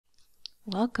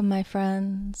Welcome, my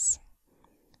friends.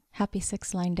 Happy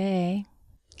six-line day.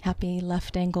 Happy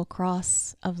left angle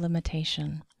cross of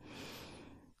limitation.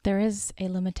 There is a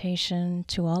limitation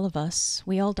to all of us.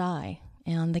 We all die,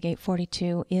 and the gate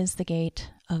 42 is the gate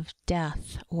of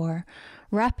death, or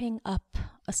wrapping up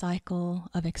a cycle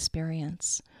of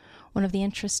experience. One of the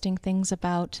interesting things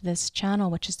about this channel,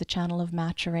 which is the channel of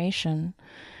maturation,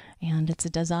 and it's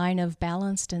a design of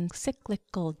balanced and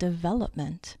cyclical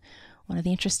development. One of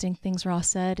the interesting things Ross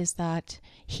said is that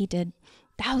he did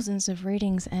thousands of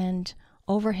readings, and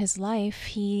over his life,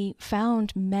 he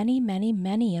found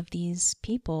many of these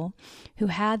people who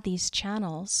had these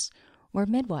channels were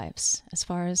midwives, as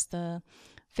far as the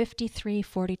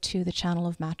 5342, the channel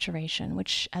of maturation,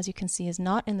 which, as you can see, is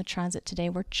not in the transit today.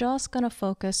 We're just going to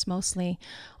focus mostly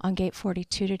on gate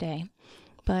 42 today.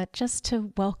 But just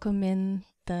to welcome in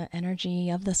the energy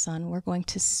of the sun, we're going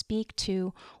to speak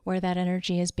to where that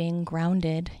energy is being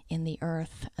grounded in the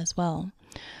earth as well.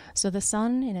 So the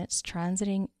sun, in its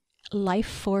transiting life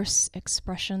force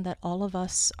expression that all of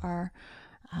us are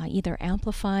either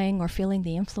amplifying or feeling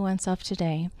the influence of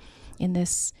today, in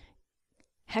this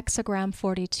Hexagram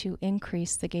 42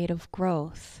 increase, the gate of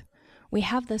growth, we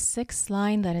have the sixth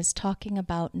line that is talking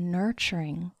about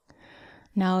nurturing.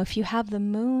 Now, if you have the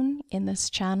moon in this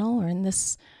channel or in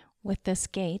this with this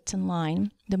gate and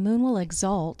line, the moon will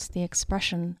exalt the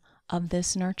expression of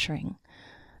this nurturing.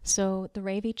 So the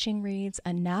Rave I Ching reads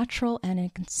a natural and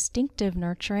instinctive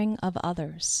nurturing of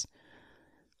others,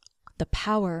 the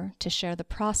power to share the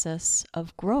process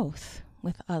of growth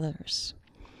with others.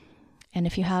 And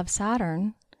if you have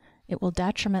Saturn, it will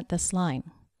detriment this line.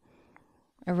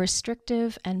 A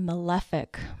restrictive and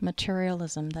malefic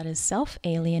materialism that is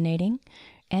self-alienating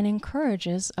and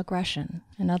encourages aggression.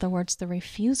 In other words, the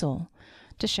refusal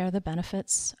to share the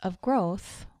benefits of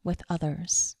growth with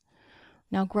others.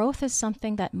 Now, growth is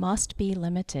something that must be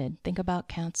limited. Think about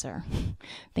cancer.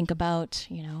 Think about,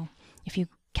 if you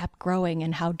kept growing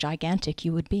and how gigantic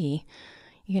you would be.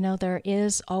 There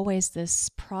is always this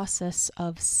process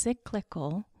of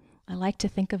cyclical, I like to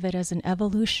think of it as an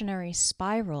evolutionary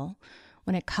spiral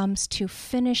when it comes to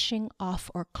finishing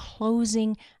off or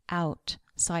closing out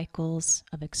cycles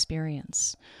of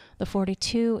experience. The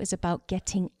 42 is about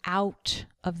getting out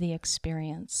of the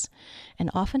experience. And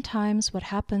oftentimes what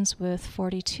happens with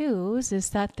 42s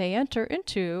is that they enter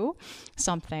into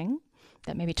something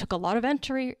that maybe took a lot of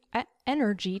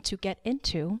energy to get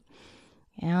into,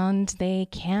 and they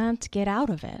can't get out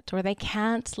of it, or they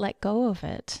can't let go of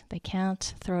it. They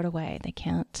can't throw it away. They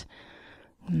can't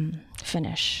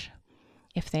finish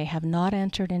if they have not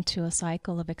entered into a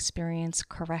cycle of experience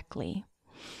correctly.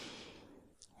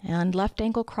 And left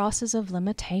angle crosses of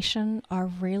limitation are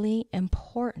really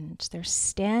important. They're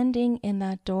standing in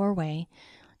that doorway,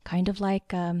 kind of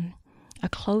like a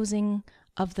closing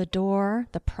of the door,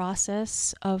 the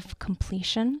process of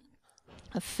completion,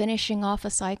 of finishing off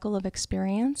a cycle of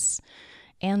experience.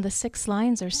 And the six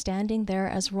lines are standing there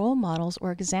as role models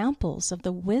or examples of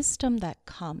the wisdom that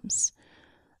comes.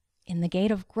 In the gate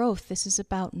of growth, this is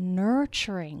about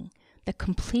nurturing the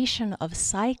completion of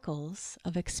cycles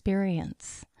of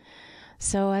experience.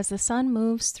 So as the sun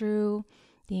moves through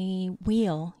the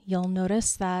wheel, you'll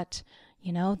notice that,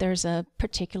 there's a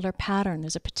particular pattern,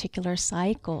 there's a particular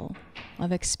cycle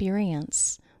of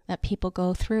experience that people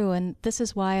go through. And this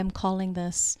is why I'm calling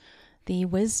this the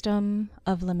wisdom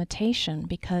of limitation,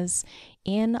 because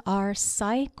in our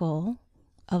cycle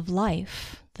of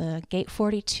life, the gate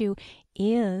 42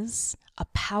 is a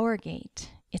power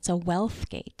gate. It's a wealth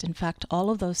gate. In fact, all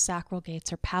of those sacral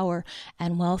gates are power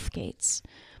and wealth gates.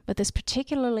 But this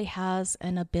particularly has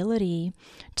an ability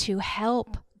to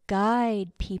help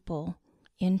guide people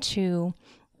into,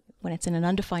 when it's in an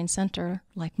undefined center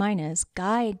like mine is,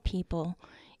 guide people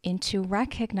into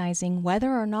recognizing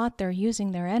whether or not they're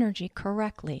using their energy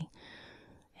correctly,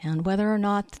 and whether or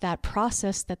not that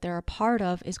process that they're a part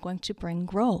of is going to bring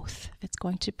growth, if it's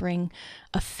going to bring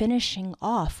a finishing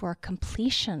off or a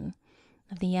completion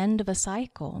of the end of a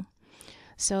cycle.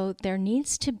 So there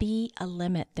needs to be a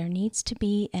limit. There needs to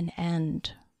be an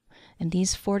end. And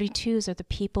these 42s are the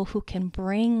people who can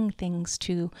bring things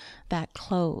to that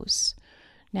close.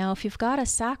 Now, if you've got a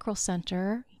sacral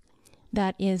center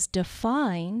that is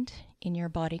defined in your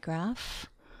body graph,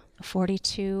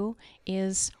 42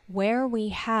 is where we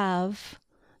have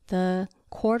the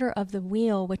quarter of the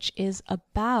wheel, which is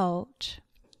about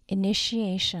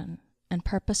initiation and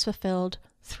purpose fulfilled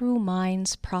through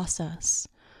mind's process.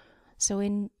 So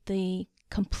in the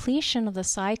completion of the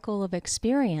cycle of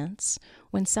experience,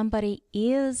 when somebody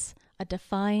is a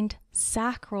defined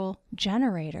sacral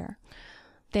generator,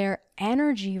 their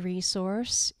energy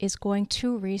resource is going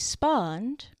to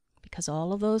respond, because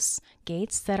all of those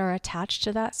gates that are attached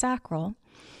to that sacral,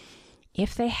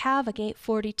 if they have a gate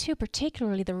 42,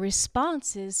 particularly, the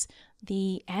response is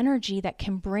the energy that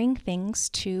can bring things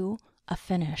to a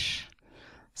finish.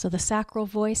 So the sacral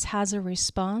voice has a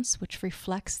response which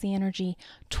reflects the energy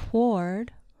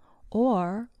toward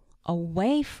or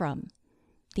away from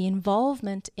the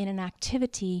involvement in an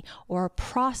activity or a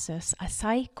process, a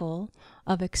cycle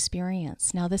of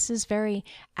experience. Now, this is very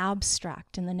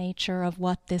abstract in the nature of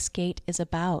what this gate is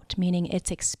about, meaning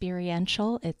it's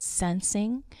experiential, it's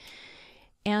sensing,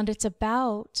 and it's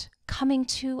about coming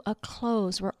to a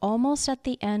close. We're almost at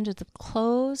the end of the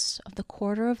close of the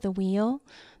quarter of the wheel.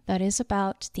 That is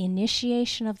about the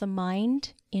initiation of the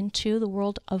mind into the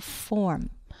world of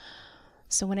form.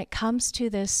 So when it comes to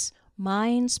this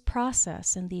mind's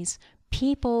process and these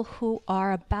people who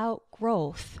are about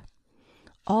growth,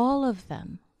 all of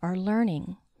them are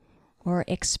learning or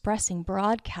expressing,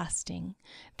 broadcasting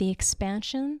the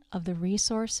expansion of the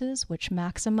resources which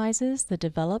maximizes the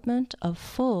development of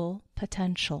full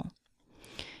potential.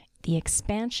 The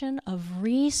expansion of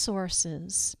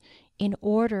resources in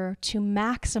order to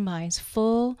maximize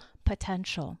full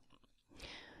potential.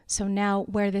 So now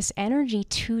where this energy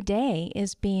today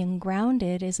is being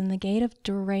grounded is in the gate of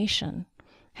duration.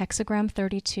 Hexagram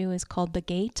 32 is called the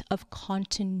gate of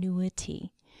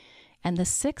continuity. And the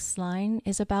 6th line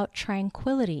is about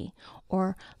tranquility,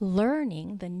 or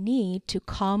learning the need to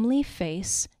calmly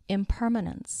face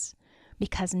impermanence,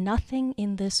 because nothing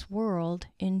in this world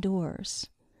endures.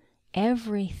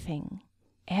 Everything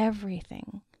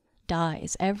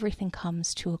dies, everything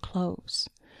comes to a close.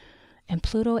 And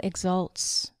Pluto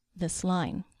exalts this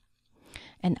line,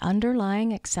 an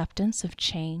underlying acceptance of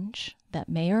change that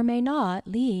may or may not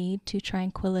lead to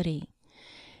tranquility.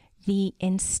 The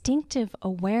instinctive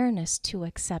awareness to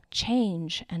accept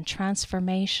change and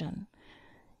transformation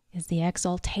is the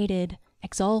exalted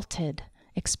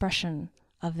expression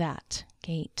of that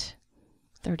gate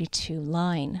 32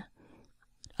 line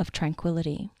of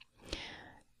tranquility.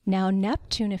 Now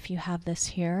Neptune, if you have this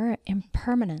here,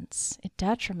 impermanence, it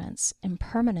detriments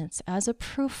impermanence as a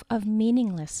proof of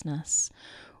meaninglessness,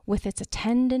 with its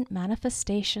attendant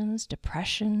manifestations,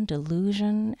 depression,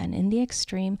 delusion, and in the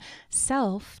extreme,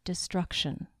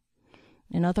 self-destruction.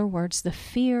 In other words, the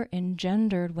fear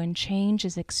engendered when change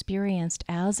is experienced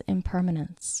as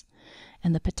impermanence,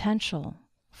 and the potential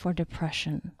for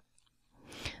depression.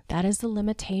 That is the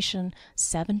limitation.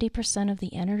 70% of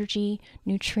the energy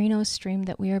neutrino stream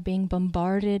that we are being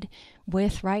bombarded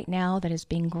with right now, that is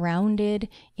being grounded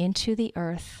into the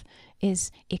earth,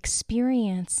 is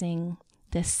experiencing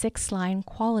the 6th line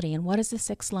quality. And what is the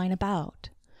 6th line about?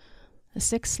 The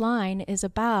 6th line is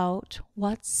about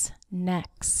what's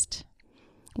next.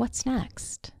 What's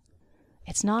next?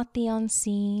 It's not the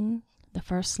unseen, the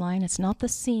 1st line. It's not the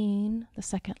seen, the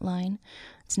 2nd line.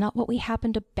 It's not what we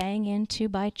happen to bang into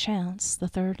by chance, the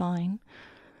 3rd line.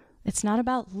 It's not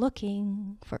about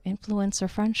looking for influence or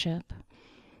friendship.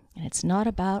 And it's not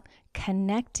about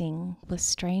connecting with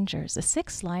strangers. The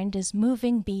 6th line is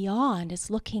moving beyond. It's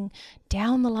looking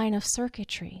down the line of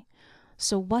circuitry.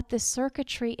 So what this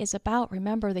circuitry is about,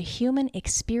 remember, the human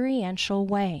experiential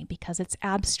way, because it's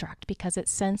abstract, because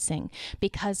it's sensing,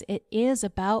 because it is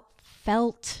about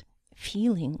felt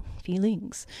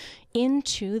feelings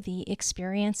into the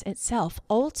experience itself.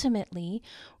 Ultimately,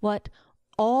 what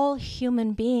all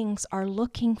human beings are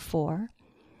looking for,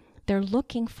 they're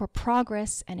looking for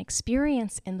progress and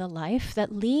experience in the life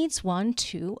that leads one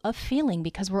to a feeling,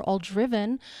 because we're all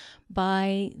driven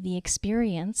by the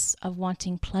experience of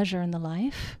wanting pleasure in the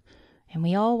life, and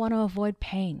we all want to avoid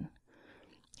pain.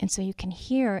 And so you can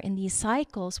hear in these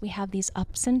cycles, we have these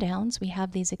ups and downs, we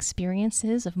have these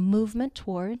experiences of movement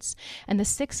towards, and the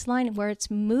 6th line where it's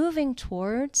moving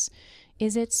towards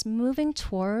is it's moving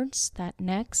towards that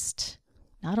next,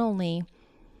 not only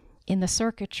in the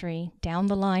circuitry down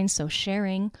the line, so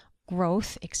sharing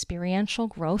growth, experiential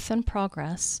growth and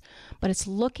progress, but it's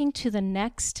looking to the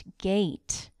next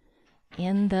gate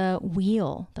in the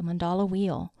wheel, the mandala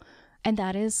wheel, and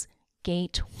that is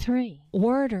gate 3,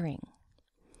 ordering,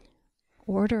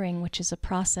 which is a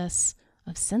process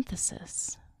of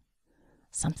synthesis,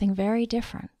 something very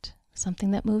different,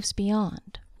 something that moves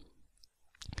beyond.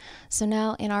 So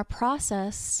now in our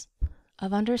process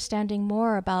of understanding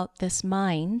more about this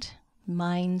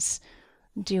mind's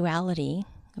duality,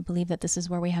 I believe that this is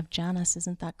where we have Janus,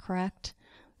 isn't that correct?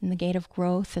 In the gate of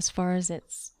growth, as far as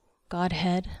its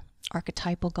Godhead,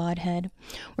 archetypal Godhead,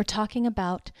 we're talking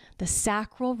about the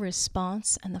sacral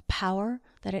response and the power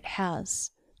that it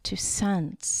has to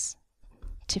sense,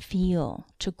 to feel,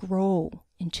 to grow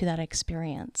into that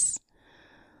experience.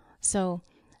 So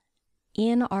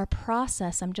in our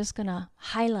process, I'm just going to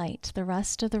highlight the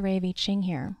rest of the Rave I Ching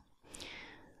here.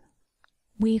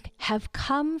 We have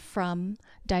come from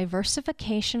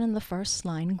diversification in the first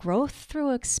line, growth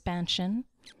through expansion,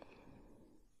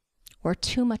 or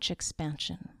too much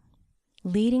expansion,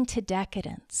 leading to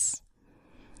decadence.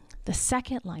 The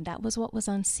second line, that was what was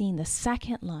unseen. The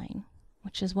second line,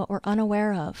 which is what we're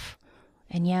unaware of,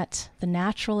 and yet the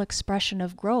natural expression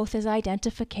of growth is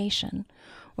identification,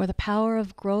 or the power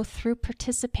of growth through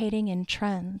participating in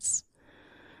trends.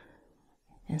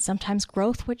 And sometimes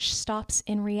growth which stops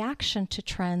in reaction to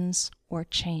trends or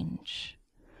change.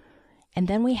 And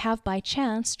then we have by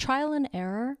chance, trial and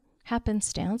error,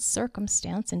 happenstance,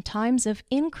 circumstance. In times of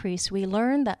increase, we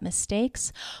learn that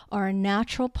mistakes are a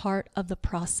natural part of the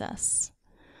process.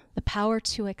 The power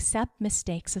to accept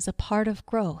mistakes is a part of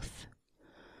growth.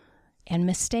 And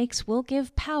mistakes will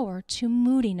give power to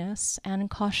moodiness and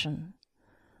caution.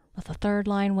 But the third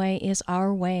line way is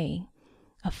our way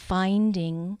of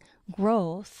finding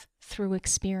growth through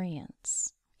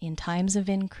experience in times of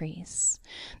increase.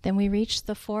 Then we reach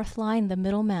the fourth line, the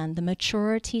middleman, the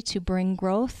maturity to bring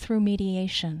growth through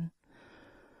mediation.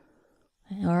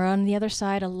 Or on the other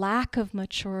side, a lack of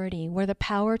maturity where the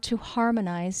power to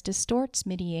harmonize distorts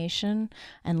mediation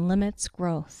and limits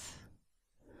growth.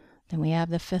 Then we have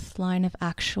the fifth line of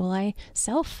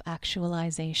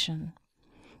self-actualization.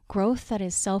 Growth that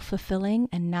is self-fulfilling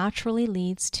and naturally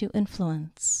leads to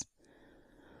influence.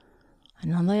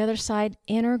 And on the other side,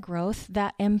 inner growth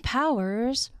that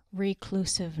empowers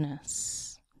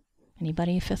reclusiveness.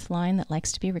 Anybody fifth line that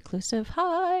likes to be reclusive?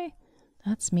 Hi,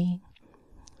 that's me.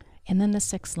 And then the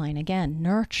sixth line, again,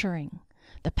 nurturing,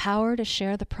 the power to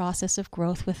share the process of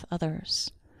growth with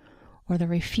others, or the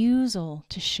refusal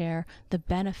to share the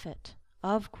benefit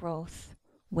of growth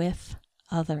with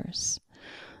others.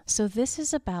 So this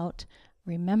is about,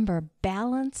 remember,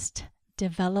 balanced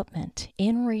development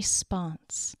in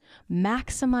response,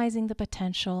 maximizing the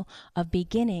potential of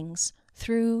beginnings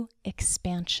through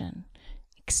expansion.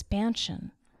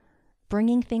 Expansion,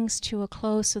 bringing things to a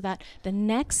close so that the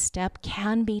next step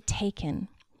can be taken.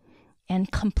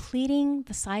 And completing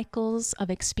the cycles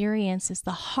of experience is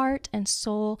the heart and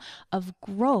soul of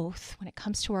growth when it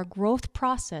comes to our growth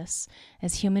process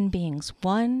as human beings,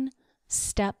 one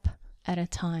step at a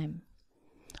time.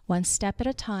 One step at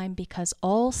a time, because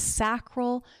all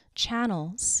sacral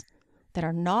channels that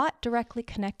are not directly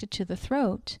connected to the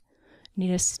throat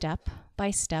need a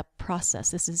step-by-step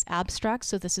process. This is abstract,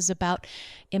 so this is about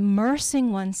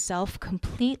immersing oneself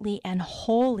completely and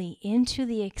wholly into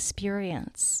the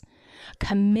experience,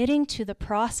 committing to the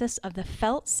process of the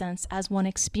felt sense as one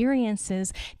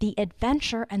experiences the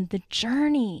adventure and the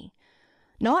journey.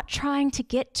 Not trying to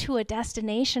get to a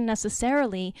destination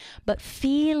necessarily, but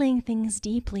feeling things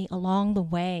deeply along the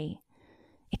way,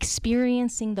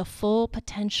 experiencing the full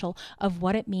potential of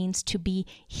what it means to be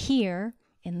here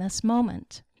in this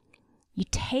moment. You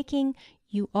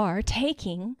are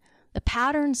taking the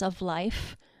patterns of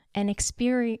life and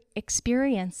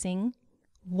experiencing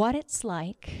what it's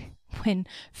like when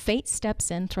fate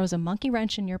steps in, throws a monkey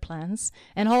wrench in your plans,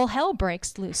 and all hell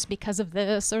breaks loose because of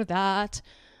this or that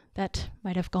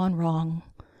might have gone wrong.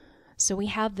 So we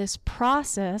have this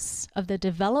process of the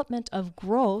development of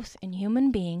growth in human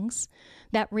beings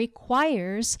that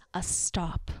requires a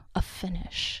stop, a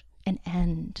finish, an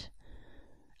end,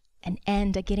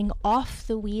 a getting off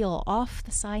the wheel, off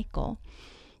the cycle.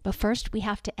 But first we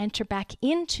have to enter back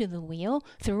into the wheel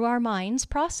through our mind's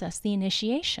process, the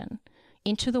initiation,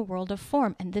 into the world of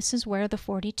form. And this is where the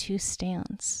 42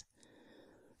 stands.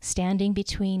 Standing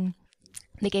between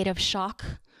the gate of shock.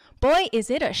 Boy, is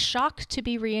it a shock to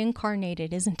be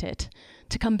reincarnated, isn't it?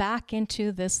 To come back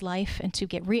into this life and to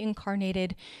get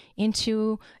reincarnated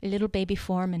into a little baby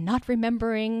form and not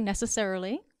remembering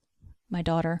necessarily. My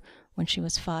daughter, when she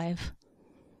was 5.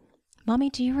 Mommy,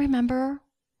 do you remember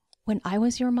when I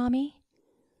was your mommy?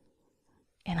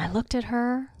 And I looked at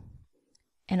her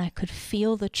and I could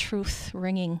feel the truth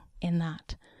ringing in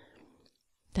that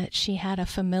she had a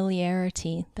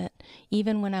familiarity that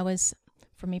even when I was,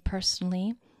 for me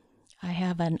personally, I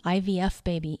have an IVF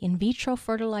baby, in vitro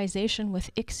fertilization with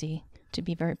ICSI, to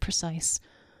be very precise.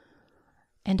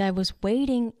 And I was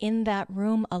waiting in that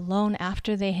room alone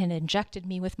after they had injected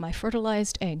me with my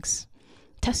fertilized eggs.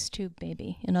 Test tube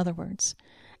baby, in other words.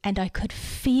 And I could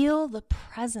feel the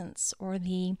presence or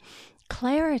the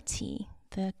clarity,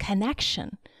 the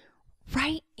connection,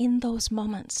 right in those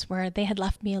moments where they had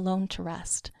left me alone to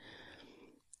rest.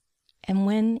 And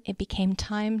when it became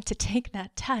time to take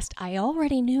that test, I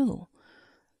already knew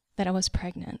that I was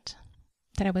pregnant,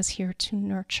 that I was here to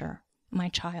nurture my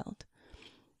child.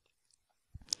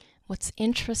 What's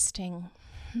interesting,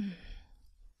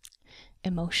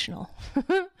 emotional.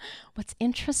 What's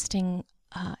interesting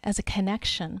as a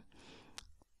connection,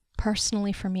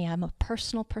 personally for me, I'm a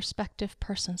personal perspective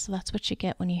person, so that's what you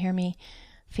get when you hear me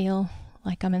feel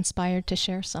like I'm inspired to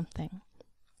share something.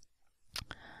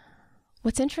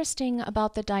 What's interesting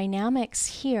about the dynamics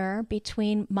here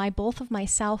between both of my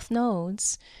south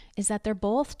nodes is that they're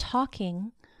both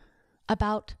talking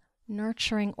about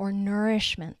nurturing or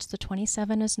nourishment. The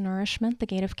 27 is nourishment, the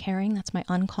gate of caring, that's my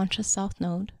unconscious south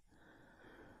node.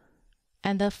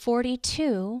 And the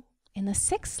 42 in the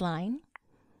 6th line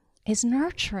is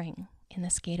nurturing in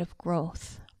this gate of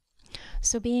growth.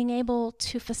 So being able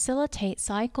to facilitate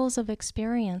cycles of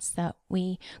experience that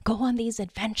we go on these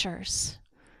adventures.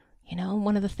 You know,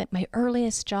 one of my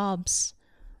earliest jobs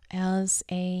as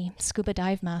a scuba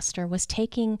dive master was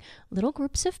taking little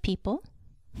groups of people,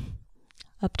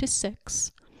 up to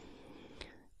 6,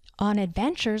 on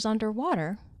adventures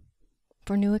underwater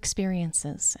for new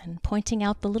experiences and pointing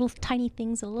out the little tiny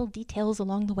things, the little details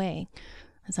along the way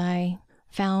as I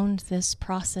found this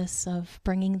process of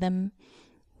bringing them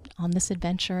on this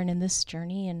adventure and in this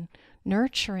journey and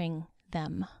nurturing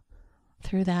them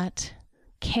through that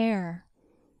care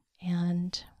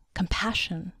and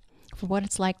compassion for what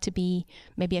it's like to be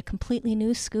maybe a completely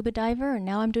new scuba diver. And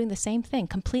now I'm doing the same thing,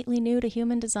 completely new to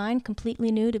human design,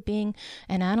 completely new to being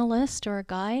an analyst or a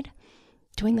guide,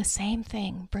 doing the same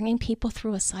thing, bringing people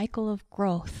through a cycle of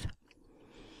growth.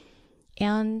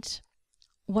 And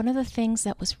one of the things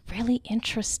that was really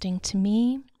interesting to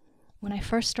me when I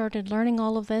first started learning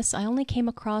all of this, I only came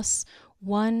across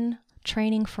one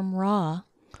training from Ra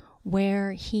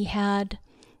where he had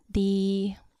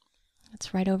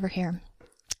it's right over here,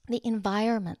 the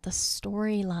environment, the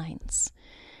storylines.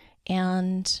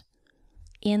 And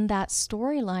in that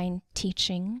storyline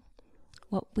teaching,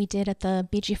 what we did at the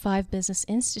BG5 Business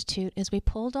Institute is we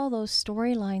pulled all those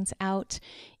storylines out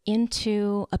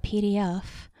into a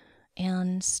PDF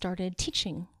and started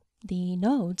teaching the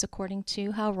nodes according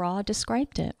to how Ra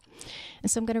described it. And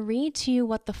so I'm going to read to you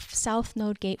what the South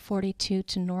Node Gate 42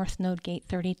 to North Node Gate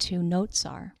 32 notes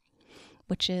are,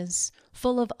 which is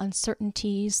full of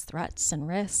uncertainties, threats, and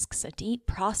risks, a deep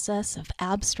process of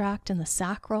abstract in the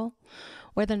sacral,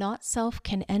 where the not-self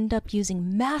can end up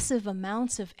using massive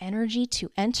amounts of energy to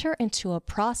enter into a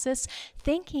process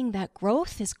thinking that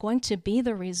growth is going to be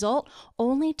the result,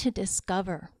 only to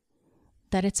discover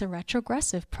that it's a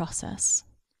retrogressive process.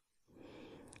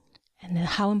 And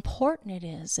how important it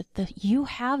is if you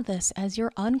have this as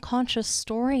your unconscious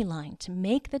storyline to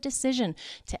make the decision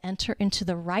to enter into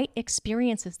the right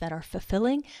experiences that are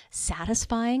fulfilling,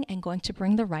 satisfying, and going to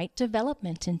bring the right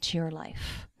development into your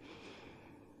life.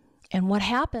 And what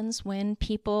happens when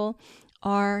people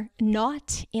are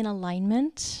not in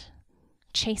alignment,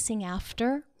 chasing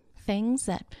after things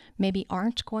that maybe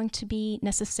aren't going to be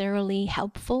necessarily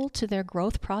helpful to their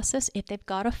growth process? If they've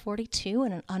got a 42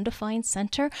 in an undefined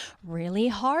center, really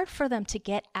hard for them to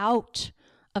get out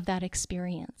of that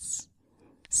experience,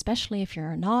 especially if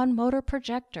you're a non-motor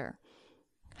projector.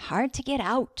 Hard to get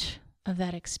out of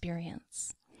that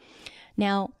experience.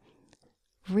 Now,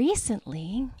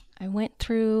 recently, I went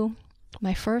through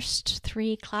my first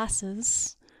 3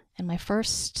 classes and my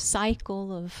first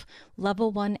cycle of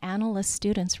level 1 analyst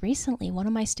students. Recently, one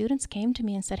of my students came to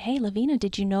me and said, "Hey, Laveena,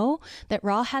 did you know that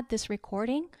Ra had this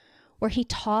recording where he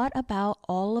taught about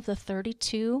all of the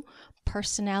 32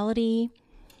 personality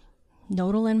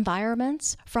nodal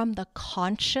environments from the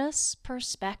conscious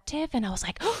perspective?" And I was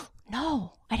like, "Oh,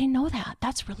 no, I didn't know that.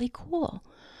 That's really cool."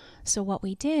 So what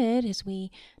we did is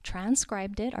we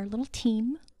transcribed it, our little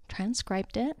team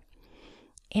transcribed it,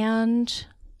 and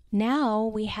now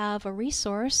we have a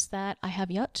resource that I have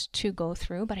yet to go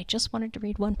through, but I just wanted to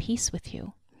read one piece with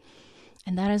you.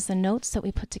 And that is the notes that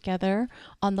we put together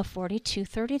on the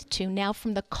 4232. Now,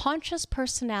 from the conscious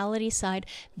personality side,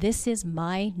 this is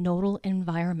my nodal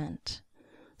environment.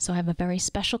 So I have a very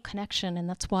special connection, and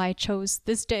that's why I chose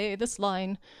this day, this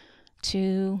line,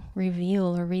 to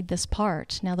reveal or read this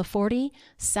part. Now, the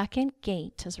 42nd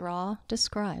gate, as Ra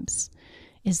describes,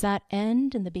 is that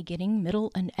end in the beginning,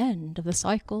 middle, and end of the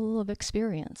cycle of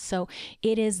experience. So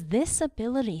it is this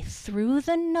ability through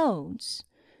the nodes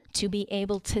to be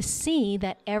able to see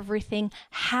that everything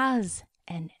has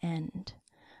an end.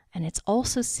 And it's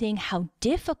also seeing how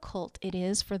difficult it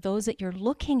is for those that you're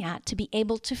looking at to be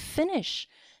able to finish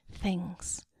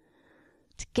things,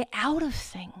 to get out of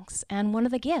things. And one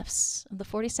of the gifts of the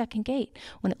 42nd gate,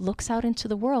 when it looks out into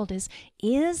the world,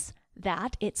 is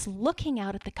that it's looking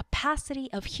out at the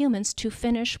capacity of humans to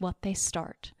finish what they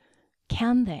start.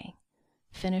 Can they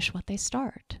finish what they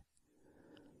start?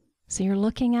 So you're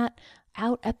looking out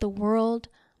at the world,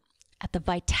 at the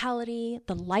vitality,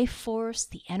 the life force,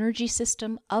 the energy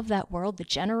system of that world, the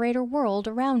generator world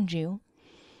around you.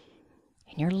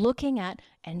 And you're looking at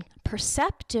and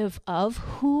perceptive of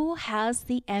who has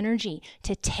the energy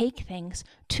to take things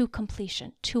to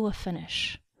completion, to a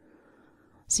finish.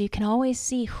 So you can always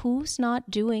see who's not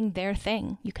doing their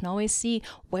thing. You can always see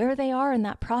where they are in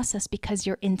that process because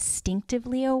you're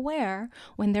instinctively aware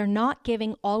when they're not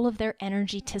giving all of their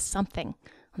energy to something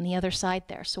on the other side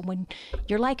there. So when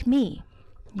you're like me,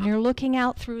 you're looking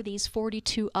out through these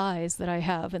 42 eyes that I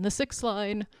have in the 6th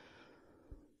line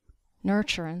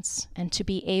nurturance, and to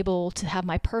be able to have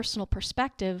my personal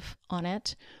perspective on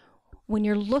it, when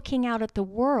you're looking out at the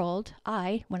world,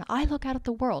 when I look out at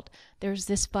the world, there's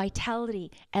this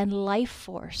vitality and life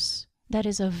force that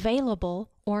is available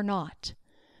or not.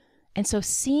 And so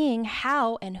seeing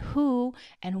how and who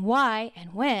and why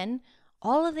and when,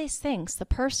 all of these things, the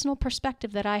personal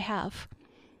perspective that I have,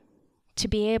 to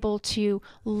be able to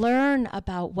learn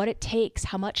about what it takes,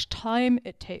 how much time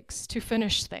it takes to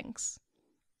finish things.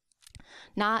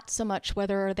 Not so much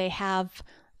whether they have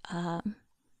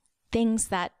things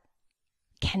that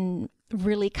can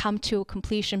really come to a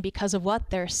completion because of what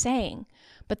they're saying,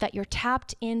 but that you're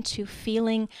tapped into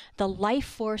feeling the life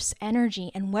force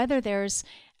energy and whether there's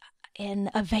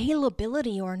an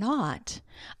availability or not.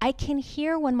 I can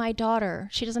hear when my daughter,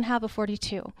 she doesn't have a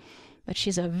 42, but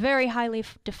she's a very highly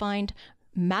defined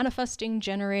manifesting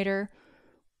generator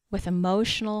with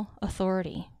emotional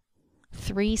authority.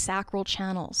 3 sacral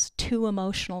channels, 2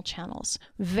 emotional channels,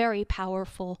 very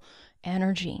powerful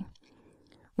energy.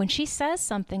 When she says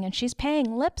something and she's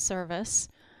paying lip service,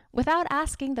 without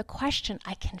asking the question,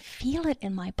 I can feel it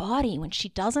in my body when she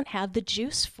doesn't have the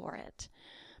juice for it.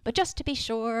 But just to be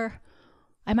sure,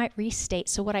 I might restate.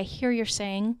 So what I hear you're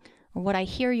saying, or what I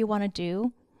hear you want to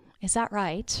do, is that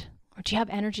right? Or do you have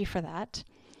energy for that?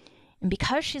 And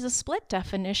because she's a split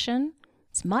definition,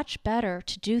 it's much better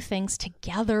to do things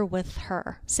together with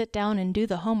her. Sit down and do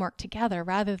the homework together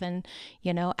rather than,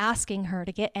 asking her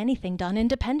to get anything done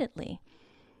independently.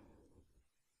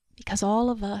 Because all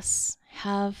of us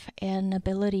have an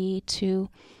ability to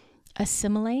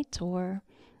assimilate or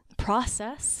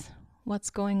process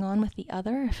what's going on with the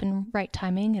other. If in right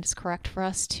timing it is correct for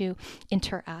us to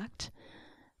interact,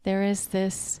 there is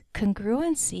this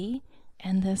congruency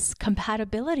and this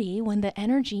compatibility when the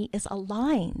energy is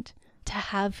aligned to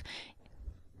have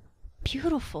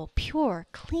beautiful, pure,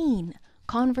 clean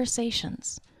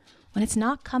conversations. When it's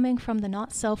not coming from the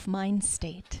not self mind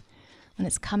state, when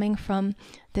it's coming from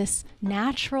this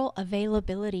natural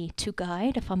availability to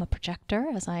guide, if I'm a projector,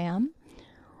 as I am,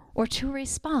 or to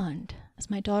respond, as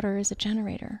my daughter is a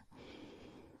generator.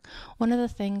 One of the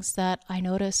things that I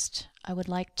noticed I would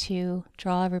like to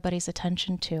draw everybody's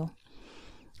attention to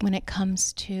when it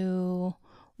comes to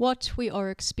what we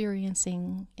are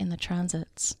experiencing in the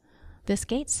transits, this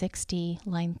gate 60,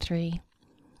 line 3,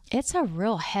 it's a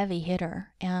real heavy hitter.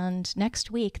 And next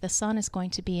week, the sun is going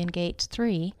to be in gate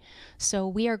 3. So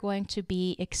we are going to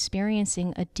be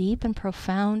experiencing a deep and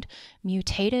profound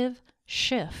mutative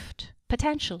shift,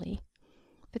 potentially.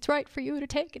 It's right for you to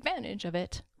take advantage of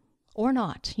it or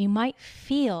not. You might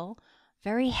feel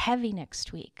very heavy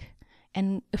next week.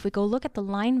 And if we go look at the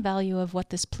line value of what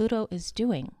this Pluto is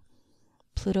doing,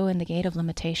 Pluto in the gate of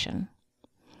limitation,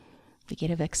 the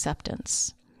gate of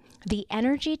acceptance, the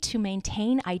energy to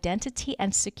maintain identity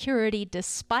and security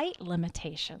despite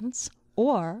limitations,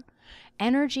 or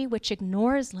energy which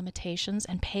ignores limitations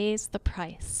and pays the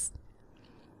price.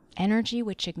 Energy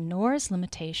which ignores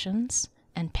limitations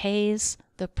and pays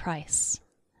the price.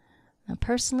 Now,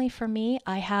 personally for me,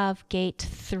 I have gate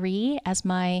 3 as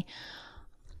my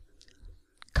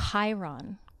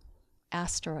Chiron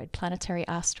asteroid, planetary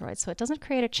asteroid. So it doesn't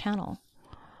create a channel.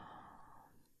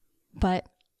 But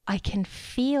I can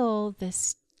feel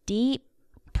this deep,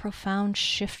 profound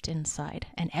shift inside.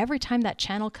 And every time that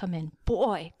channel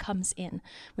comes in,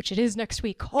 which it is next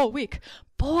week, all week,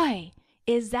 boy,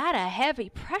 is that a heavy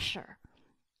pressure.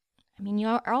 I mean,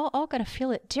 you're all going to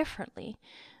feel it differently,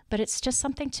 but it's just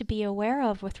something to be aware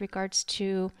of with regards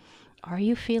to, are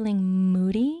you feeling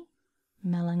moody,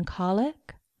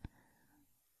 melancholic?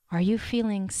 Are you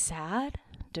feeling sad,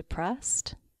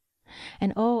 depressed?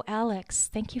 And oh, Alex,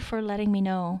 thank you for letting me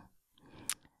know.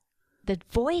 The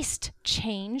voice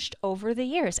changed over the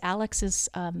years. Alex is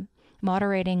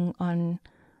moderating on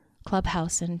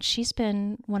Clubhouse, and she's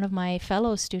been one of my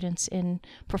fellow students in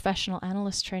professional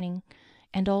analyst training.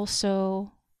 And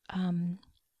also,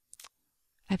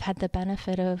 I've had the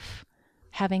benefit of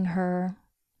having her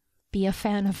be a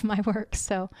fan of my work.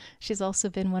 So she's also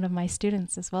been one of my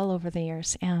students as well over the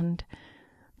years. And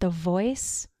The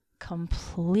voice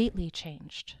completely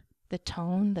changed. The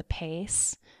tone, the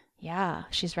pace. Yeah,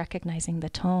 she's recognizing the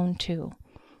tone too.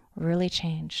 Really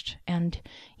changed. And,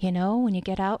 you know, when you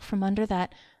get out from under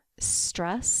that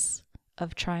stress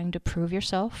of trying to prove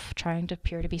yourself, trying to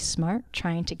appear to be smart,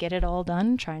 trying to get it all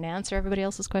done, trying to answer everybody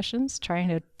else's questions, trying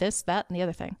to this, that, and the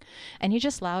other thing, and you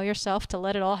just allow yourself to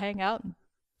let it all hang out and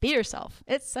be yourself.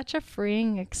 It's such a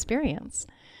freeing experience.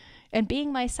 And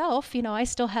being myself, you know, I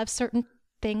still have certain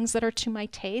things that are to my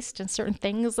taste and certain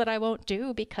things that I won't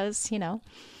do because, you know,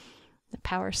 the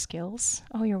power skills.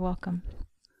 Oh, you're welcome.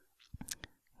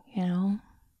 You know,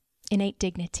 innate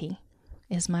dignity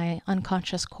is my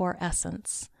unconscious core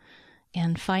essence.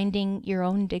 And finding your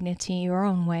own dignity, your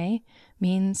own way,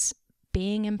 means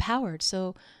being empowered.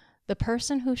 So the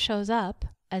person who shows up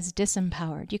as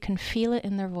disempowered, you can feel it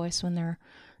in their voice when they're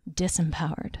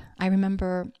disempowered. I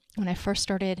remember when I first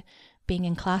started being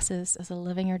in classes as a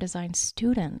living or design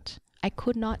student, I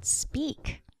could not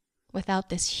speak without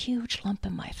this huge lump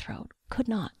in my throat. Could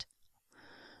not.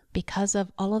 Because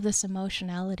of all of this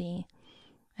emotionality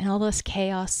and all this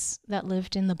chaos that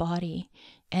lived in the body.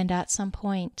 And at some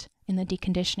point in the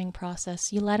deconditioning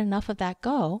process, you let enough of that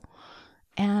go.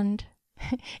 And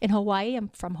in Hawaii, I'm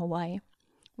from Hawaii,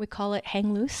 we call it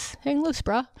hang loose. Hang loose,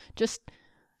 bruh. Just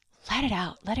let it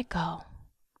out. Let it go.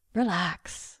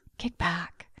 Relax. Kick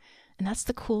back. And that's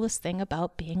the coolest thing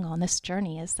about being on this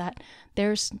journey, is that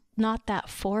there's not that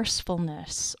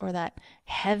forcefulness or that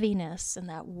heaviness and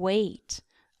that weight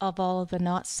of all of the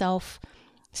not self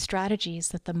strategies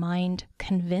that the mind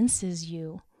convinces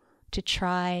you to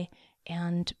try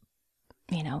and,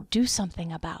 you know, do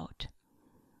something about.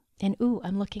 And ooh,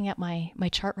 I'm looking at my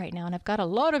chart right now, and I've got a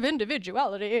lot of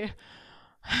individuality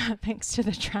thanks to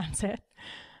the transit.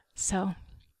 So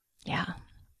yeah,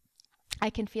 I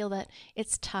can feel that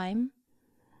it's time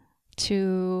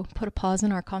to put a pause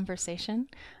in our conversation.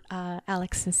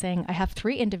 Alex is saying, I have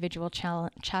 3 individual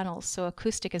channels, so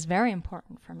acoustic is very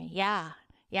important for me. Yeah,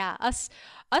 us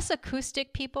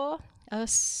acoustic people,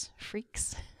 us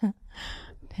freaks,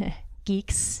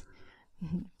 geeks,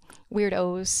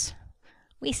 weirdos,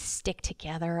 we stick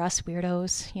together, us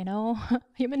weirdos, you know.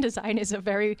 Human design is a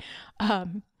very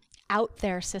out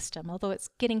there system, although it's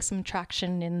getting some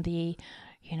traction in the,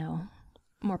 you know,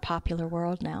 more popular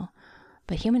world now.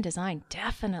 But human design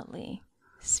definitely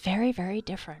is very, very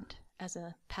different as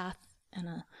a path and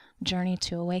a journey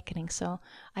to awakening. So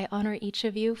I honor each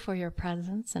of you for your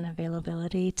presence and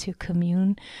availability to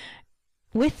commune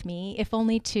with me, if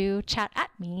only to chat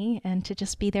at me and to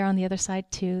just be there on the other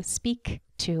side to speak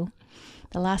to.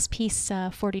 The last piece,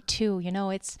 42, you know,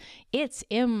 it's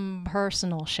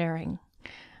impersonal sharing,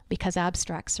 because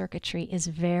abstract circuitry is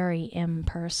very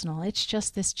impersonal. It's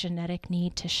just this genetic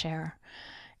need to share.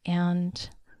 And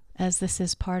as this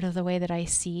is part of the way that I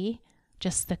see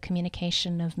just the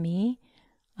communication of me,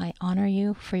 I honor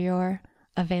you for your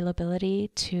availability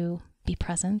to be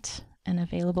present and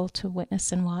available to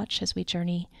witness and watch as we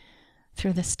journey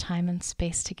through this time and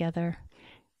space together.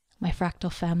 My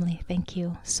fractal family, thank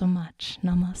you so much.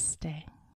 Namaste.